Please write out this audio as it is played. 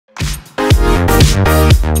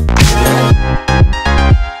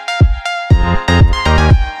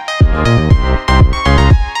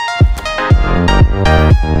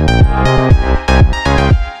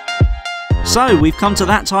So, we've come to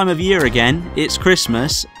that time of year again, it's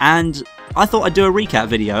Christmas, and I thought I'd do a recap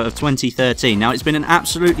video of 2013. Now, it's been an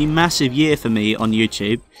absolutely massive year for me on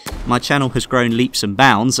YouTube. My channel has grown leaps and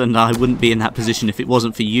bounds, and I wouldn't be in that position if it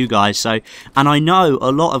wasn't for you guys. And I know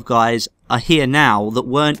a lot of guys are here now that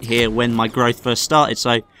weren't here when my growth first started, so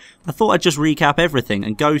I thought I'd just recap everything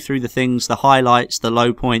and go through the things, the highlights, the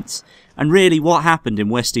low points, and really what happened in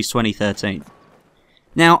WESTIE'S 2013.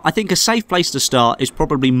 Now, I think a safe place to start is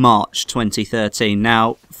probably March 2013.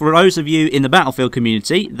 Now, for those of you in the Battlefield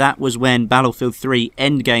community, that was when Battlefield 3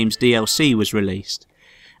 Endgame's DLC was released.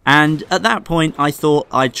 And at that point, I thought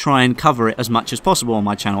I'd try and cover it as much as possible on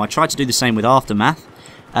my channel. I tried to do the same with Aftermath,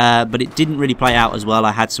 but it didn't really play out as well.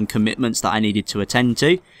 I had some commitments that I needed to attend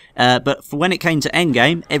to. But for when it came to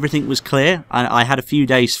Endgame, everything was clear. I had a few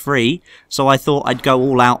days free, so I thought I'd go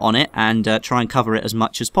all out on it and try and cover it as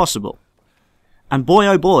much as possible. And boy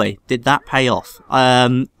oh boy, did that pay off.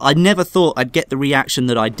 I never thought I'd get the reaction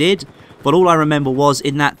that I did, but all I remember was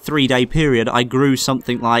in that 3-day period I grew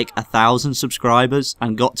something like 1,000 subscribers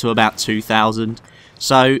and got to about 2,000.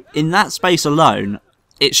 So in that space alone,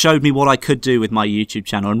 it showed me what I could do with my YouTube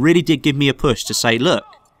channel and really did give me a push to say, look,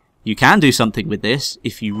 you can do something with this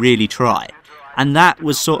if you really try. And that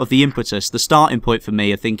was sort of the impetus, the starting point for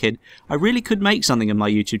me of thinking, I really could make something in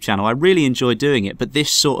my YouTube channel. I really enjoy doing it, but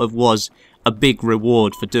this sort of was a big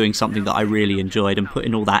reward for doing something that I really enjoyed and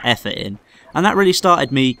putting all that effort in. And that really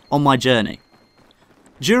started me on my journey.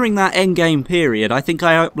 During that endgame period, I think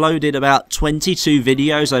I uploaded about 22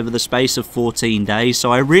 videos over the space of 14 days,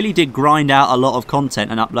 so I really did grind out a lot of content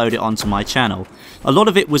and upload it onto my channel. A lot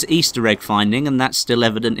of it was Easter egg finding, and that's still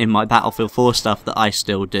evident in my Battlefield 4 stuff that I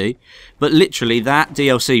still do. But literally, that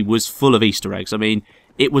DLC was full of Easter eggs. I mean,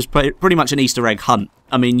 it was pretty much an Easter egg hunt.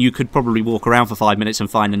 I mean, you could probably walk around for 5 minutes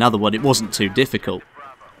and find another one. It wasn't too difficult.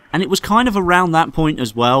 And it was kind of around that point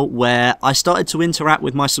as well where I started to interact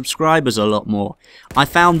with my subscribers a lot more. I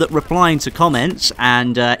found that replying to comments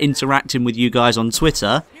and interacting with you guys on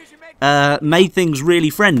Twitter made things really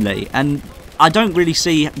friendly. And I don't really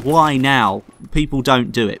see why now people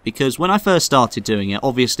don't do it, because when I first started doing it,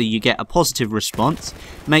 obviously you get a positive response.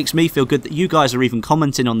 Makes me feel good that you guys are even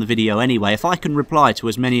commenting on the video anyway. If I can reply to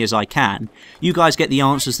as many as I can, you guys get the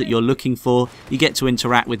answers that you're looking for, you get to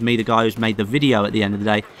interact with me, the guy who's made the video at the end of the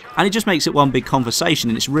day, and it just makes it one big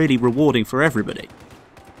conversation and it's really rewarding for everybody.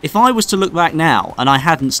 If I was to look back now and I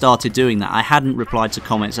hadn't started doing that, I hadn't replied to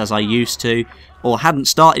comments as I used to, or hadn't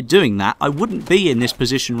started doing that, I wouldn't be in this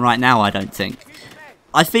position right now, I don't think.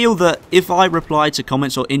 I feel that if I reply to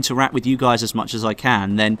comments or interact with you guys as much as I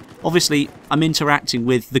can, then obviously I'm interacting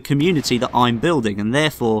with the community that I'm building, and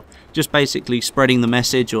therefore just basically spreading the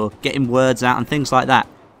message or getting words out and things like that.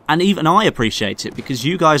 And even I appreciate it because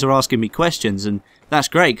you guys are asking me questions, and that's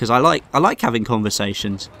great because I like having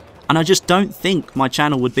conversations. And I just don't think my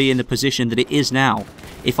channel would be in the position that it is now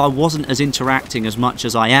if I wasn't as interacting as much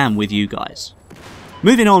as I am with you guys.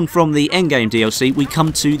 Moving on from the Endgame DLC, we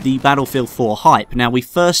come to the Battlefield 4 hype. Now, we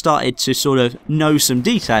first started to sort of know some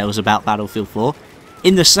details about Battlefield 4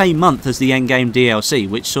 in the same month as the Endgame DLC,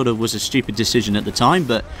 which sort of was a stupid decision at the time,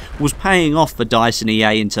 but was paying off for DICE and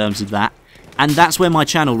EA in terms of that. And that's when my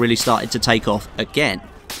channel really started to take off again.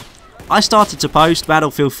 I started to post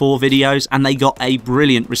Battlefield 4 videos and they got a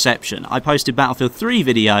brilliant reception. I posted Battlefield 3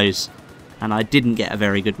 videos and I didn't get a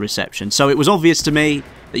very good reception. So it was obvious to me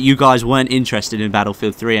that you guys weren't interested in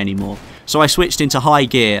Battlefield 3 anymore. So I switched into high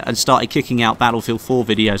gear and started kicking out Battlefield 4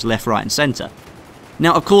 videos left, right and centre.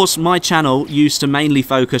 Now, of course, my channel used to mainly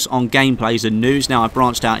focus on gameplays and news. Now I've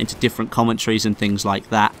branched out into different commentaries and things like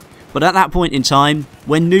that. But at that point in time,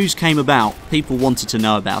 when news came about, people wanted to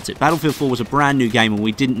know about it. Battlefield 4 was a brand new game and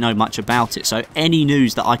we didn't know much about it, so any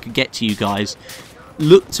news that I could get to you guys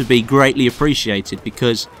looked to be greatly appreciated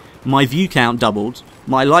because my view count doubled,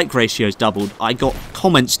 my like ratios doubled, I got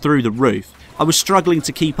comments through the roof. I was struggling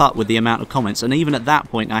to keep up with the amount of comments, and even at that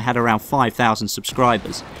point I had around 5,000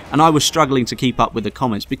 subscribers, and I was struggling to keep up with the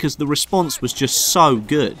comments because the response was just so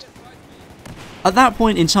good. At that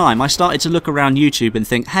point in time, I started to look around YouTube and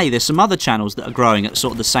think, hey, there's some other channels that are growing at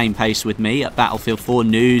sort of the same pace with me, at Battlefield 4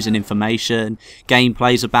 news and information,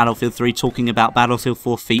 gameplays of Battlefield 3 talking about Battlefield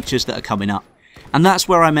 4 features that are coming up. And that's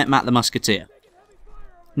where I met Matt the Musketeer.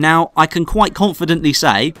 Now, I can quite confidently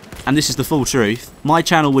say, and this is the full truth, my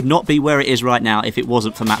channel would not be where it is right now if it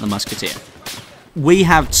wasn't for Matt the Musketeer. We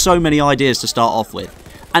have so many ideas to start off with.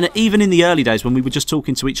 And even in the early days when we were just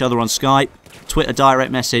talking to each other on Skype, Twitter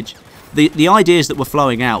direct message, the ideas that were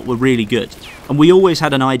flowing out were really good. And we always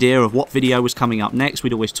had an idea of what video was coming up next.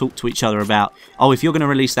 We'd always talk to each other about, oh, if you're going to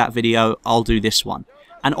release that video, I'll do this one.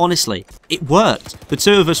 And honestly, it worked. The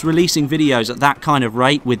two of us releasing videos at that kind of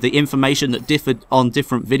rate with the information that differed on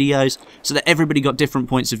different videos so that everybody got different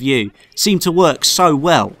points of view seemed to work so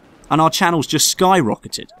well, and our channels just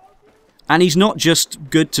skyrocketed. And he's not just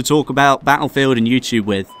good to talk about Battlefield and YouTube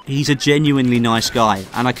with, he's a genuinely nice guy,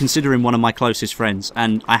 and I consider him one of my closest friends.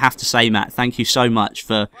 And I have to say, Matt, thank you so much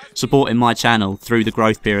for supporting my channel through the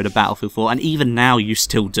growth period of Battlefield 4, and even now you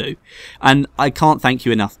still do. And I can't thank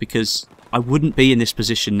you enough, because I wouldn't be in this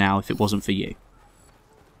position now if it wasn't for you.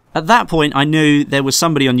 At that point, I knew there was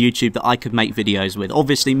somebody on YouTube that I could make videos with.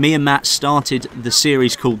 Obviously, me and Matt started the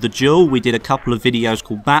series called The Duel. We did a couple of videos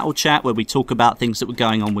called Battle Chat, where we talk about things that were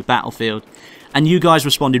going on with Battlefield. And you guys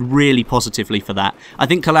responded really positively for that. I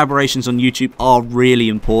think collaborations on YouTube are really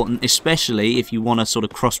important, especially if you want to sort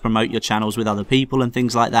of cross-promote your channels with other people and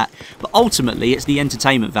things like that. But ultimately, it's the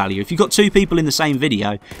entertainment value. If you've got two people in the same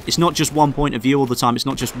video, it's not just one point of view all the time, it's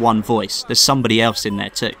not just one voice. There's somebody else in there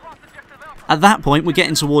too. At that point, we're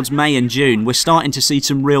getting towards May and June, we're starting to see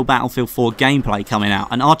some real Battlefield 4 gameplay coming out,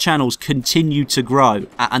 and our channels continue to grow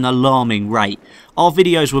at an alarming rate. Our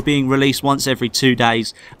videos were being released once every 2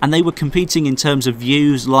 days, and they were competing in terms of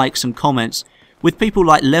views, likes and comments with people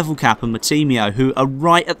like Level Cap and Matimio, who are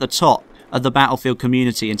right at the top of the Battlefield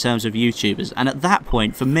community in terms of YouTubers. And at that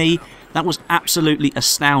point, for me, that was absolutely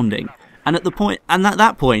astounding. And at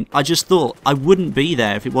that point, I just thought I wouldn't be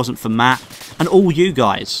there if it wasn't for Matt and all you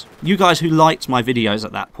guys who liked my videos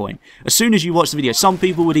at that point. As soon as you watched the video, some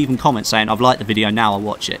people would even comment saying, "I've liked the video, now I'll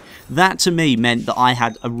watch it." That to me meant that I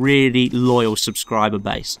had a really loyal subscriber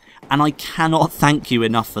base, and I cannot thank you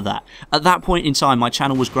enough for that. At that point in time, my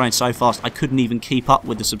channel was growing so fast I couldn't even keep up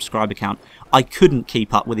with the subscriber count. I couldn't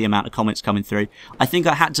keep up with the amount of comments coming through. I think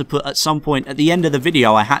I had to put, at some point at the end of the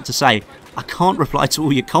video, I had to say, I can't reply to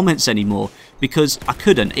all your comments anymore, because I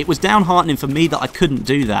couldn't. It was downheartening for me that I couldn't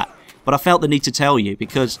do that, but I felt the need to tell you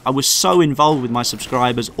because I was so involved with my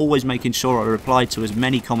subscribers, always making sure I replied to as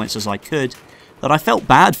many comments as I could, that I felt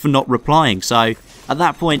bad for not replying. So at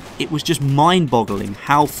that point, it was just mind-boggling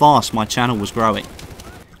how fast my channel was growing.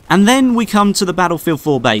 And then we come to the Battlefield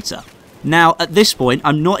 4 beta. Now, at this point,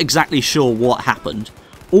 I'm not exactly sure what happened.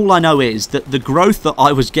 All I know is that the growth that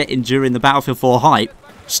I was getting during the Battlefield 4 hype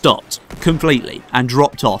stopped completely and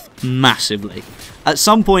dropped off massively. At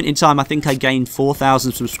some point in time, I think I gained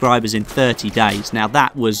 4,000 subscribers in 30 days. Now,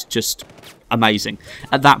 that was just amazing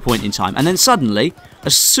at that point in time. And then suddenly,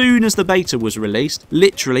 as soon as the beta was released,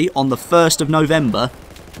 literally on the 1st of November,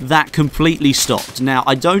 that completely stopped. Now,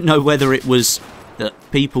 I don't know whether it was that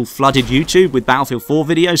people flooded YouTube with Battlefield 4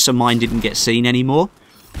 videos so mine didn't get seen anymore,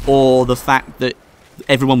 or the fact that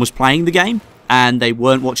everyone was playing the game and they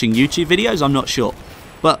weren't watching YouTube videos, I'm not sure.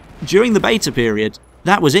 But during the beta period,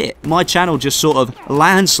 that was it. My channel just sort of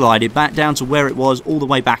landslided back down to where it was all the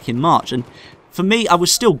way back in March. And for me, I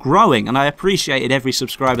was still growing and I appreciated every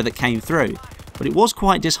subscriber that came through. But it was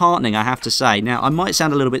quite disheartening, I have to say. Now, I might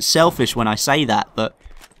sound a little bit selfish when I say that, but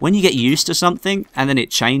when you get used to something and then it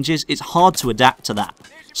changes, it's hard to adapt to that.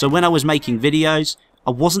 So when I was making videos,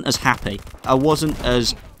 I wasn't as happy. I wasn't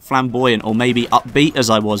as flamboyant or maybe upbeat as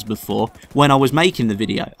I was before when I was making the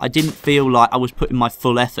video. I didn't feel like I was putting my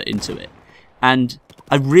full effort into it. And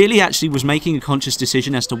I really actually was making a conscious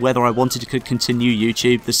decision as to whether I wanted to continue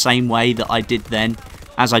YouTube the same way that I did then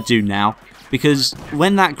as I do now. Because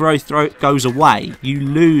when that growth goes away, you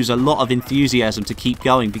lose a lot of enthusiasm to keep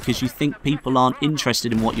going because you think people aren't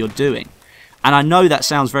interested in what you're doing. And I know that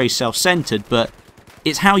sounds very self-centered, but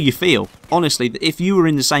it's how you feel. Honestly, if you were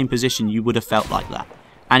in the same position, you would have felt like that.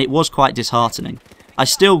 And it was quite disheartening. I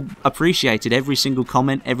still appreciated every single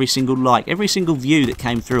comment, every single like, every single view that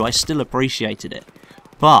came through. I still appreciated it.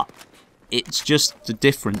 But it's just the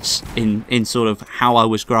difference in sort of how I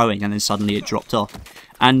was growing, and then suddenly it dropped off.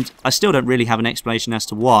 And I still don't really have an explanation as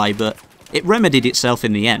to why, but it remedied itself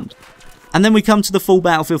in the end. And then we come to the full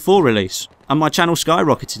Battlefield 4 release, and my channel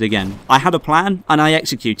skyrocketed again. I had a plan, and I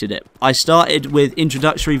executed it. I started with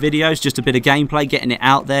introductory videos, just a bit of gameplay, getting it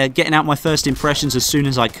out there, getting out my first impressions as soon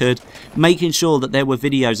as I could, making sure that there were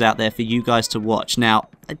videos out there for you guys to watch. Now,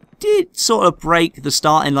 I did sort of break the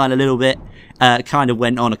starting line a little bit, kind of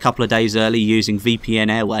went on a couple of days early using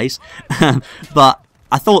VPN Airways, but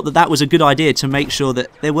I thought that that was a good idea to make sure that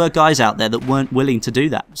there were guys out there that weren't willing to do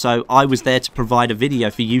that. So I was there to provide a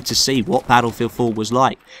video for you to see what Battlefield 4 was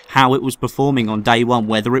like, how it was performing on day one,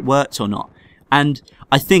 whether it worked or not. And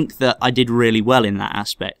I think that I did really well in that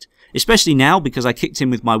aspect. especially now because I kicked in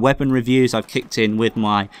with my weapon reviews, I've kicked in with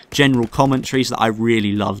my general commentaries that I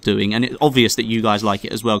really love doing, and it's obvious that you guys like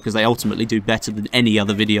it as well because they ultimately do better than any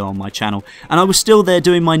other video on my channel. And I was still there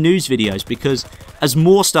doing my news videos because as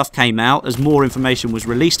more stuff came out, as more information was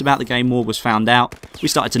released about the game, more was found out, we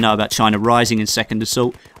started to know about China Rising and Second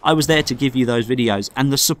Assault. I was there to give you those videos,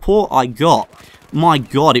 and the support I got, my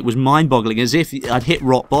god, it was mind-boggling, as if I'd hit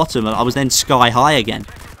rock bottom and I was then sky high again.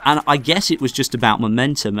 And I guess it was just about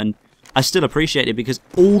momentum, and I still appreciate it because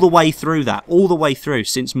all the way through that, all the way through,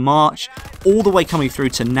 since March, all the way coming through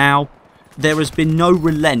to now, there has been no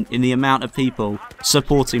relent in the amount of people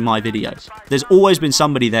supporting my videos. There's always been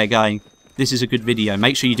somebody there going, this is a good video,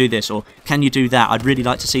 make sure you do this, or can you do that, I'd really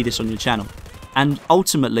like to see this on your channel. And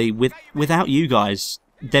ultimately, without you guys,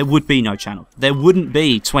 there would be no channel. There wouldn't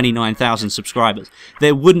be 29,000 subscribers.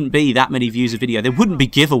 There wouldn't be that many views of video. There wouldn't be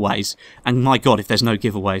giveaways. And my god, if there's no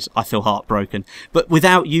giveaways, I feel heartbroken. But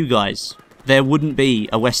without you guys, there wouldn't be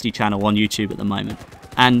a Westie channel on YouTube at the moment.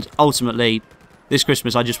 And ultimately, this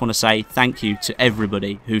Christmas, I just want to say thank you to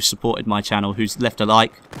everybody who's supported my channel, who's left a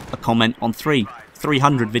like, a comment on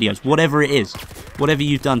 300 videos, whatever it is. Whatever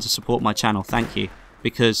you've done to support my channel, thank you.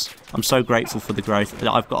 Because I'm so grateful for the growth.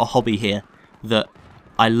 That I've got a hobby here that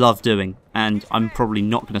I love doing, and I'm probably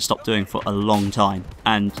not going to stop doing for a long time,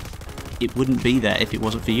 and it wouldn't be there if it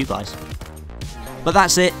wasn't for you guys. But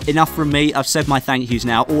that's it, enough from me. I've said my thank yous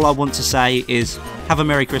now. All I want to say is have a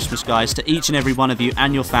Merry Christmas, guys, to each and every one of you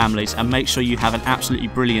and your families, and make sure you have an absolutely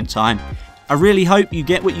brilliant time. I really hope you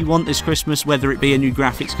get what you want this Christmas, whether it be a new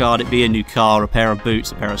graphics card, it be a new car, a pair of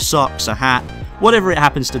boots, a pair of socks, a hat, whatever it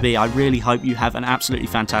happens to be. I really hope you have an absolutely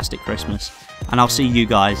fantastic Christmas, and I'll see you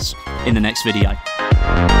guys in the next video.